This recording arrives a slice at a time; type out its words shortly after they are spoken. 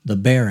The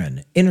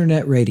Baron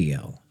Internet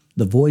Radio,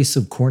 the voice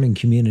of Corning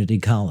Community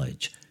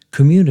College.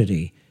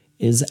 Community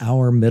is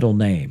our middle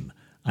name.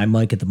 I'm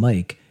Mike at the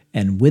mic,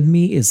 and with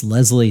me is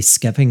Leslie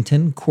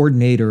Skeffington,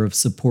 Coordinator of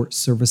Support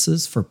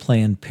Services for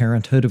Planned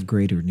Parenthood of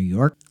Greater New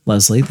York.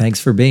 Leslie, thanks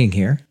for being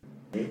here.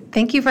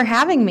 Thank you for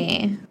having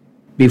me.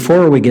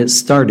 Before we get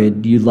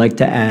started, you'd like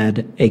to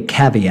add a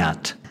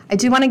caveat. I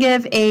do want to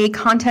give a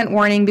content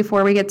warning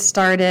before we get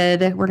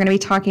started. We're going to be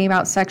talking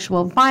about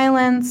sexual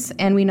violence,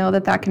 and we know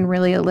that that can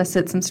really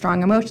elicit some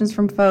strong emotions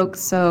from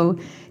folks, so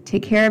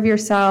take care of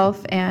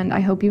yourself, and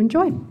I hope you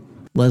enjoy.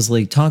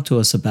 Leslie, talk to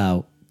us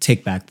about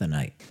Take Back the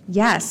Night.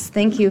 Yes,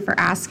 thank you for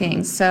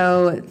asking.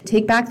 So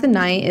Take Back the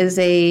Night is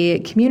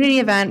a community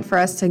event for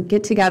us to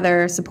get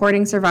together,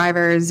 supporting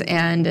survivors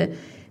and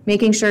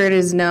making sure it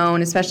is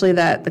known, especially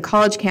that the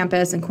college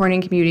campus and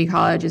Corning Community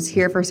College is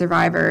here for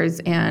survivors,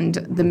 and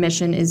the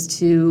mission is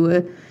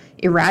to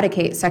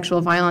eradicate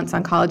sexual violence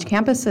on college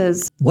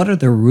campuses. What are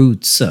the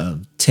roots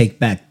of Take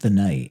Back the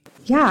Night?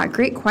 Yeah,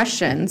 great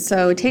question.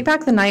 So Take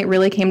Back the Night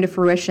really came to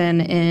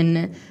fruition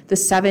in the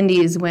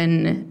 70s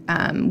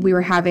when we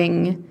were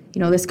having,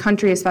 this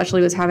country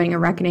especially was having a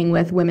reckoning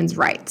with women's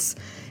rights.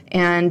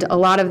 And a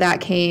lot of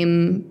that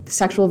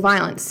sexual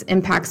violence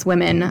impacts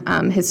women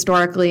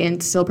historically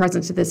and still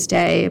present to this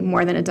day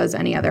more than it does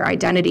any other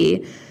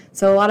identity.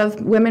 So a lot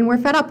of women were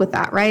fed up with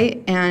that,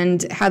 right?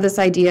 And had this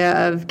idea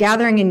of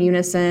gathering in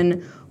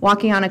unison,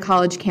 walking on a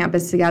college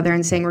campus together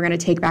and saying we're going to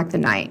take back the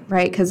night,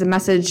 right? Because the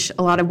message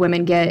a lot of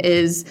women get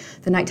is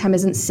the nighttime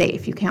isn't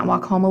safe. You can't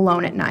walk home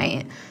alone at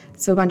night.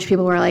 So a bunch of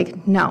people were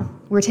like, no,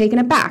 we're taking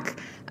it back.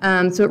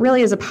 So it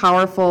really is a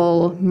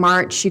powerful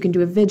march. You can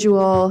do a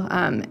vigil,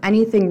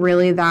 anything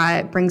really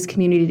that brings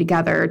community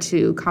together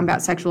to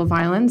combat sexual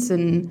violence.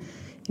 And,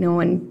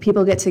 when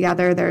people get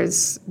together,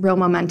 there's real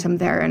momentum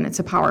there, and it's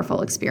a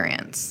powerful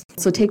experience.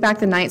 So Take Back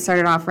the Night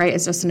started off, right,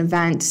 as just an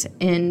event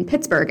in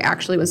Pittsburgh,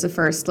 actually was the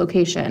first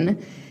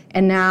location.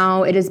 And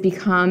now it has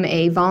become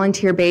a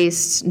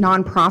volunteer-based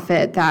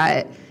nonprofit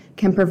that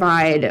can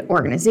provide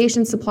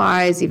organization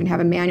supplies, even have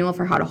a manual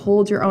for how to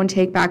hold your own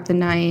Take Back the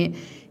Night.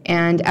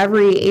 And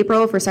every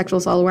April for Sexual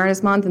Assault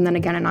Awareness Month, and then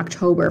again in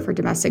October for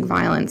Domestic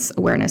Violence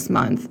Awareness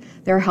Month,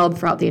 they're held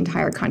throughout the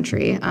entire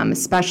country,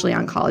 especially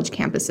on college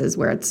campuses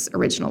where its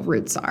original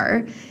roots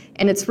are.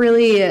 And it's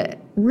really,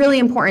 really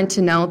important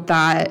to note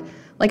that,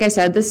 like I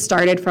said, this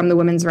started from the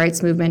women's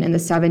rights movement in the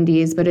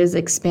 70s, but is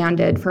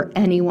expanded for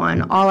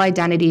anyone, all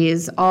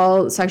identities,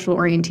 all sexual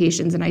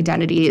orientations and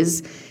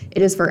identities.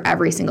 It is for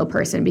every single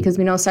person because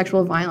we know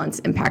sexual violence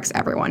impacts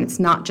everyone. It's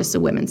not just a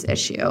women's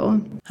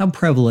issue. How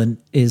prevalent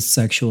is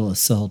sexual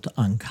assault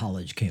on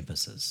college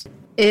campuses?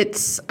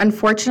 It's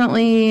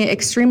unfortunately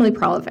extremely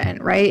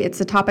prevalent, right? It's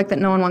a topic that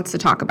no one wants to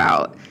talk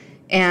about.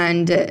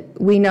 And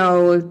we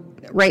know,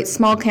 right,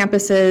 small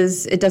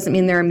campuses, it doesn't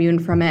mean they're immune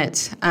from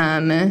it.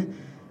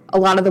 A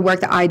lot of the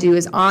work that I do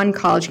is on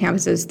college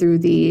campuses through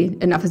the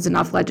Enough is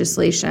Enough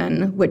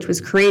legislation, which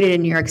was created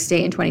in New York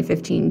State in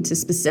 2015 to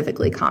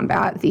specifically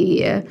combat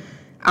the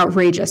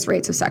outrageous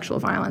rates of sexual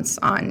violence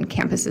on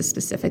campuses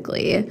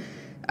specifically.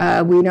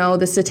 We know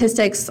the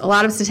statistics, a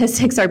lot of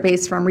statistics are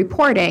based from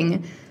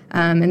reporting,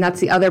 and that's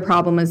the other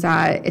problem is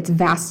that it's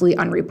vastly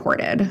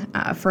unreported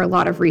for a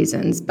lot of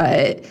reasons,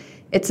 but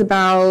it's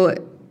about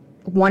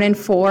 1 in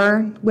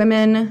 4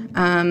 women,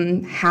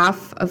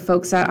 half of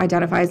folks that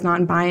identify as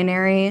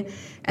non-binary,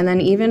 and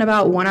then even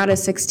about 1 out of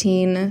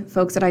 16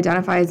 folks that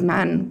identify as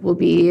men will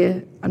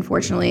be,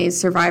 unfortunately,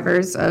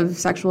 survivors of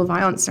sexual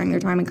violence during their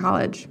time in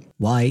college.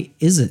 Why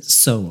is it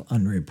so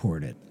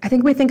unreported? I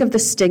think we think of the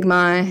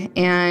stigma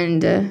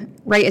and,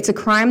 right, it's a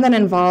crime that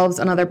involves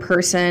another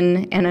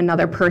person and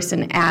another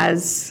person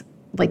as,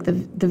 like, the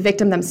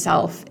victim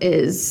themselves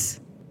is,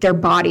 their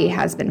body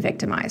has been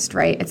victimized,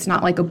 right? It's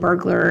not like a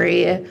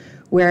burglary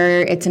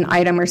where it's an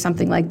item or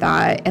something like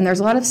that. And there's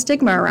a lot of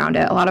stigma around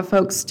it. A lot of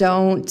folks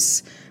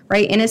don't,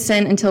 right?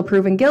 Innocent until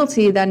proven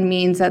guilty then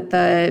means that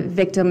the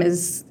victim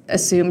is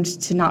assumed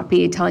to not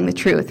be telling the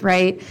truth,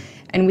 right?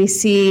 And we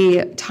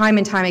see time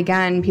and time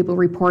again people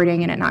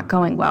reporting and it not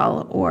going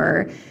well,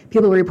 or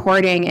people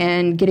reporting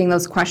and getting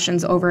those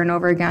questions over and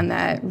over again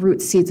that root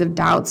seeds of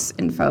doubts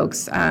in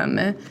folks.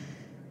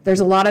 There's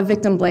a lot of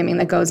victim blaming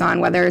that goes on,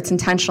 whether it's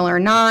intentional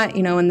or not,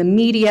 in the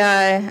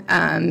media,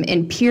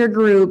 in peer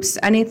groups,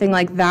 anything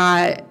like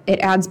that. It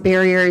adds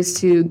barriers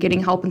to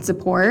getting help and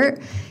support.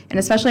 And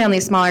especially on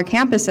these smaller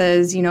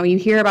campuses, you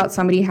hear about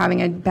somebody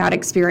having a bad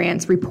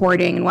experience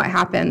reporting and what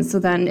happens, so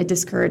then it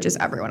discourages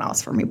everyone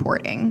else from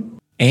reporting.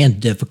 And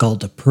difficult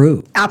to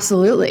prove.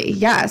 Absolutely,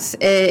 yes.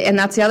 And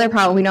that's the other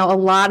problem. We know a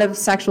lot of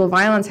sexual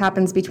violence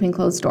happens between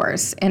closed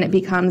doors, and it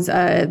becomes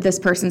this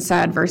person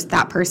said versus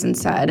that person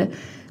said.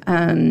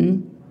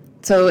 And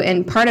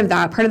part of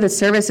the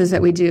services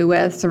that we do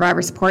with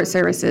Survivor Support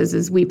Services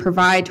is we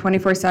provide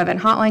 24/7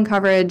 hotline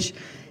coverage,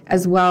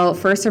 as well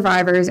for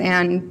survivors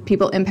and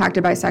people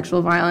impacted by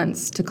sexual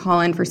violence to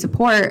call in for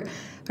support.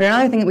 But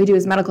another thing that we do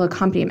is medical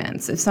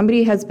accompaniments. If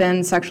somebody has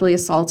been sexually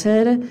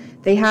assaulted,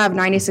 they have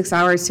 96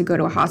 hours to go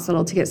to a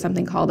hospital to get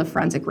something called a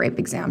forensic rape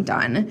exam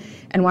done.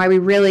 And why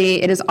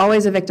it is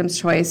always a victim's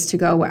choice to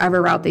go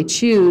whatever route they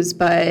choose,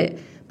 but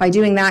by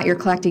doing that, you're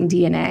collecting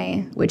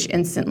DNA, which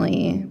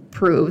instantly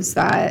proves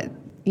that,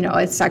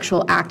 a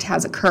sexual act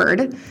has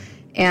occurred.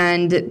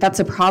 And that's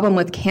a problem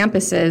with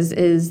campuses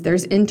is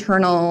there's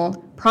internal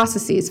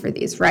processes for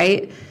these,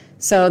 right?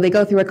 So they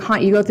go through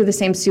you go through the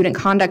same student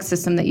conduct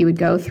system that you would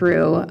go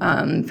through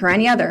for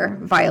any other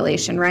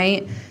violation,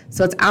 right?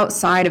 So it's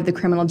outside of the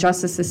criminal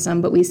justice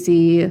system, but we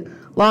see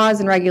laws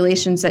and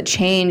regulations that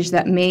change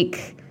that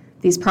make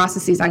these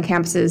processes on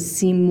campuses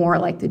seem more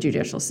like the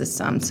judicial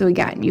system. So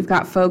again, you've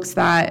got folks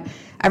that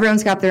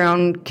everyone's got their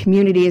own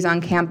communities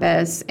on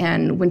campus,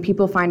 and when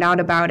people find out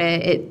about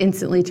it, it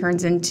instantly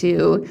turns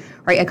into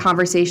a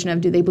conversation of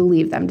do they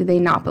believe them, do they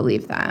not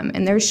believe them?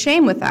 And there's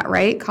shame with that,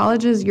 right?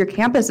 Colleges, your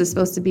campus is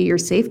supposed to be your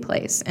safe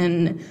place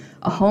and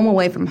a home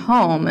away from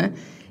home.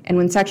 And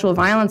when sexual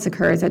violence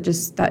occurs,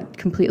 that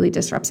completely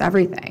disrupts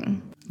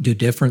everything. Do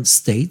different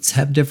states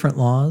have different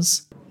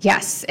laws?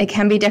 Yes, it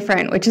can be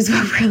different, which is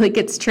what really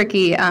gets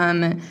tricky.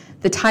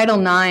 The Title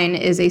IX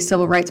is a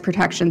civil rights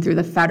protection through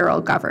the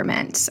federal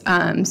government.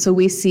 So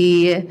we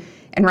see, and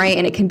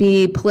it can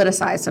be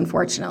politicized,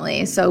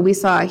 unfortunately. So we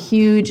saw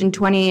in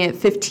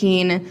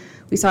 2015,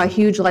 we saw a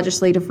huge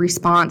legislative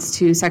response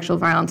to sexual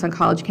violence on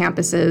college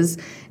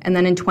campuses. And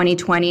then in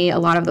 2020, a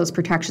lot of those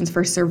protections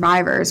for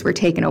survivors were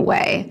taken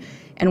away.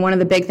 And one of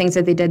the big things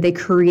that they did, they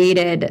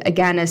created,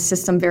 again, a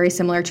system very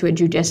similar to a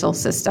judicial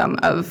system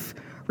of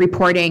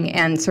reporting,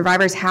 and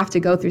survivors have to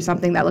go through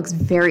something that looks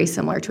very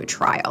similar to a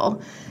trial.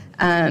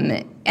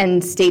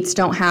 And states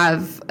don't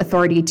have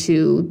authority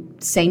to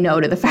say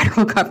no to the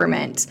federal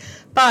government.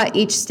 But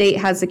each state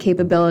has the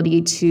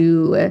capability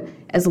to,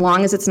 as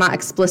long as it's not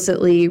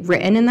explicitly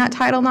written in that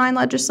Title IX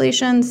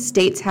legislation,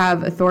 states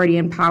have authority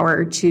and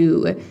power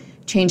to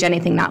change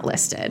anything not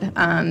listed.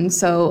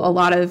 So a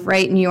lot of,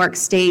 New York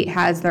State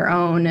has their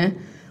own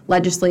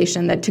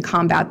legislation to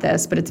combat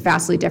this, but it's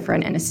vastly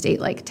different in a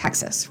state like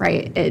Texas,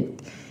 right?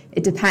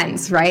 It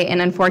depends, right?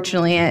 And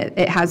unfortunately,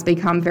 it has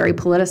become very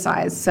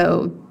politicized.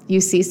 So you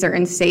see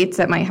certain states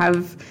that might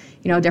have,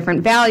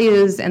 different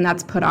values, and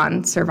that's put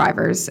on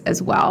survivors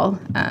as well,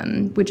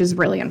 which is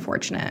really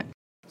unfortunate.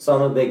 So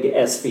I'm a big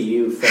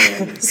SVU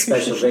fan,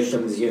 Special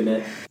Victims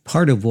Unit.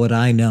 Part of what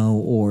I know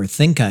or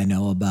think I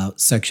know about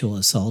sexual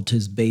assault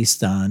is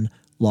based on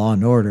Law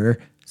and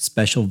Order,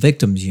 Special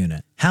Victims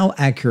Unit. How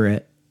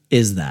accurate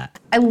is that?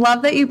 I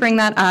love that you bring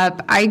that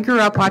up. I grew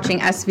up watching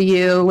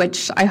SVU,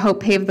 which I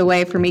hope paved the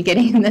way for me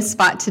getting in this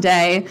spot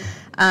today.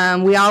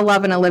 We all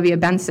love an Olivia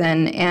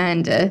Benson,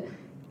 and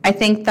I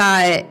think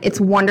that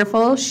it's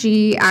wonderful.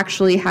 She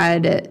actually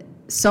had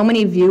so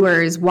many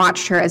viewers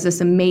watched her as this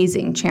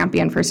amazing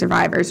champion for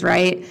survivors,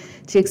 right?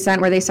 To the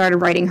extent where they started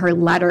writing her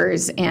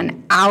letters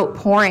and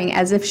outpouring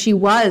as if she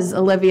was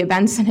Olivia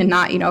Benson and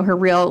not, her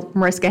real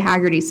Mariska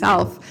Haggerty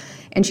self.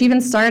 And she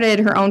even started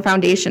her own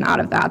foundation out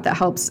of that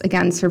helps,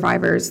 again,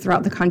 survivors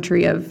throughout the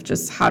country of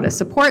just how to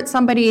support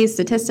somebody,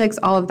 statistics,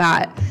 all of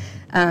that.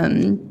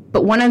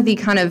 But one of the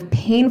kind of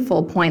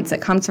painful points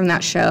that comes from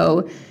that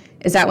show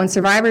is that when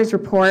survivors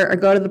report or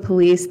go to the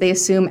police, they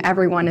assume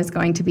everyone is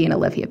going to be an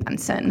Olivia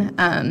Benson.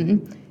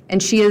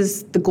 And she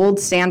is the gold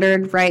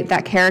standard, right?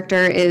 That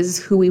character is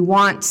who we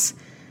want,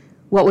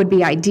 what would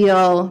be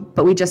ideal,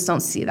 but we just don't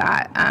see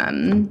that.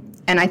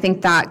 And I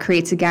think that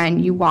creates, again,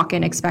 you walk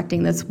in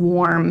expecting this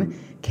warm,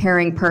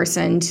 caring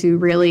person to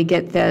really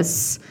get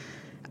this,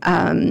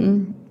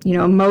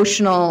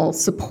 emotional,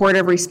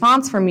 supportive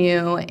response from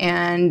you.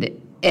 And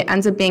it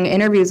ends up being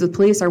interviews with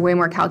police are way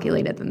more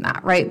calculated than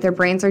that, right? Their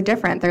brains are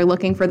different. They're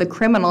looking for the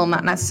criminal,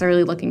 not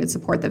necessarily looking to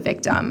support the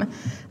victim.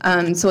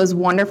 So as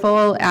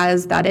wonderful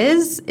as that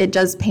is, it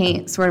does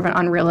paint sort of an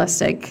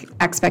unrealistic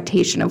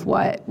expectation of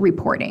what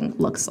reporting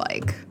looks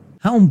like.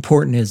 How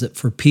important is it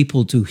for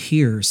people to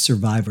hear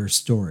survivor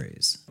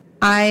stories?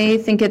 I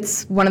think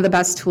it's one of the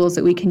best tools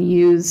that we can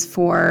use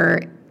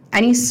for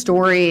any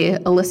story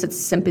elicits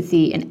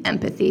sympathy and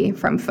empathy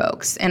from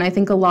folks. And I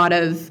think a lot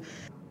of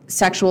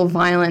sexual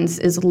violence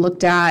is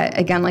looked at,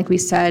 again, like we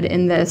said,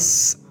 in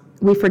this,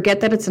 we forget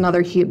that it's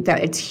that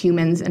it's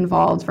humans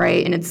involved,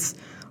 right? And it's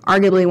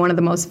arguably one of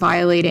the most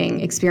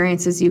violating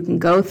experiences you can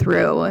go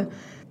through.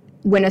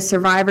 When a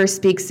survivor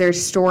speaks their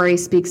story,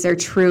 speaks their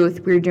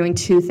truth, we're doing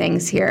two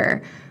things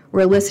here.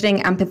 We're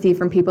eliciting empathy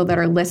from people that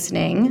are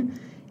listening,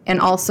 and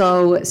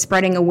also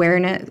spreading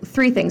awareness,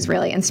 three things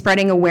really, and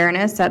spreading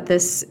awareness that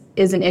this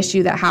is an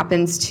issue that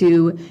happens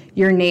to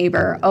your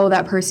neighbor. Oh,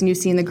 that person you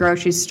see in the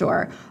grocery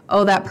store.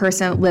 Oh, that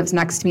person lives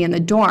next to me in the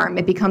dorm.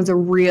 It becomes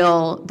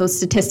those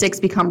statistics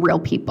become real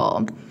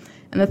people.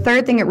 And the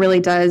third thing it really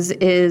does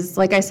is,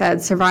 like I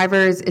said,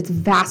 survivors, it's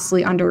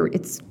grossly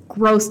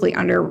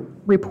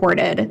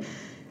underreported.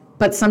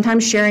 But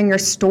sometimes sharing your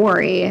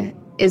story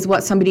is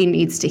what somebody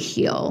needs to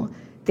heal.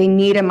 They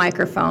need a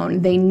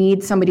microphone. They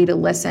need somebody to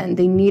listen.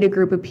 They need a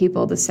group of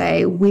people to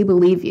say, we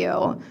believe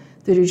you.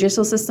 The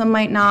judicial system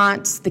might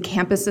not, the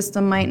campus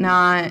system might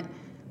not,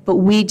 but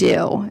we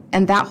do.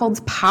 And that holds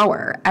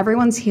power.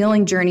 Everyone's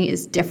healing journey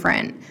is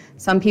different.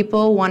 Some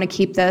people want to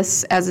keep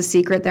this as a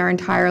secret their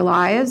entire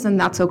lives, and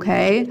that's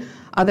okay.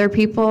 Other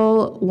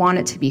people want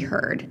it to be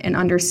heard and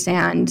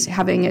understand,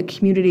 having a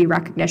community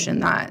recognition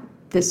that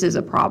this is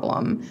a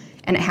problem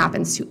and it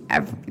happens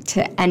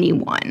to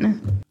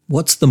anyone.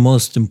 What's the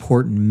most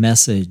important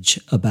message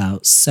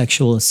about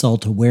Sexual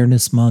Assault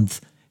Awareness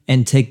Month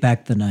and Take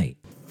Back the Night?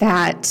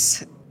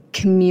 That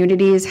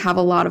communities have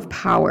a lot of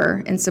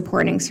power in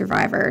supporting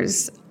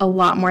survivors, a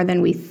lot more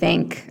than we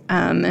think.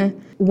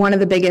 One of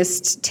the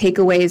biggest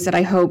takeaways that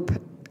I hope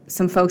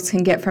some folks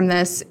can get from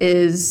this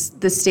is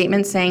the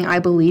statement saying, I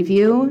believe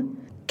you,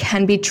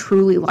 can be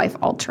truly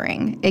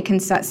life-altering. It can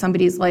set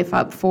somebody's life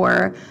up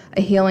for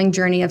a healing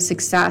journey of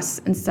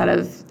success instead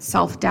of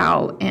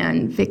self-doubt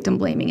and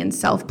victim-blaming and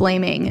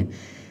self-blaming.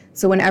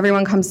 So when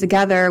everyone comes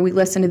together, we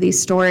listen to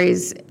these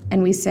stories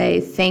and we say,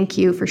 thank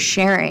you for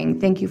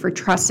sharing. Thank you for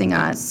trusting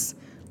us.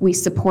 We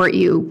support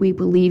you. We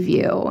believe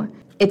you.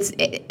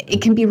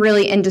 It can be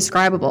really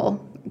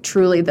indescribable,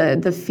 truly,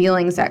 the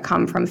feelings that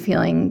come from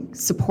feeling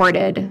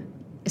supported,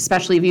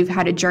 especially if you've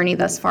had a journey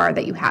thus far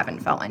that you haven't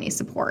felt any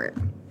support.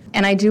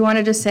 And I do want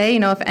to just say,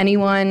 if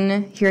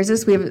anyone hears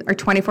this, we have our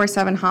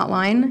 24/7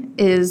 hotline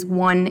is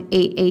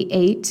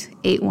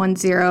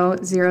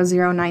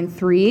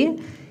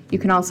 1-888-810-0093. You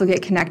can also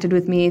get connected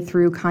with me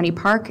through Connie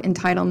Park in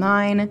Title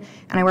IX,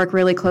 and I work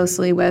really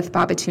closely with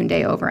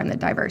Babatunde over in the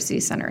Diversity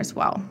Center as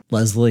well.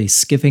 Leslie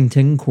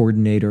Skeffington,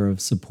 Coordinator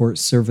of Support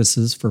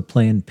Services for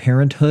Planned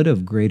Parenthood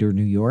of Greater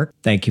New York.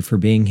 Thank you for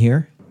being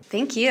here.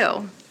 Thank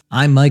you.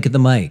 I'm Mike at the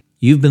mic.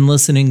 You've been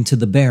listening to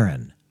The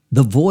Baron,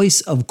 the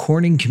voice of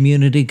Corning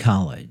Community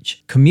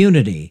College.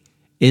 Community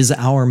is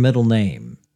our middle name.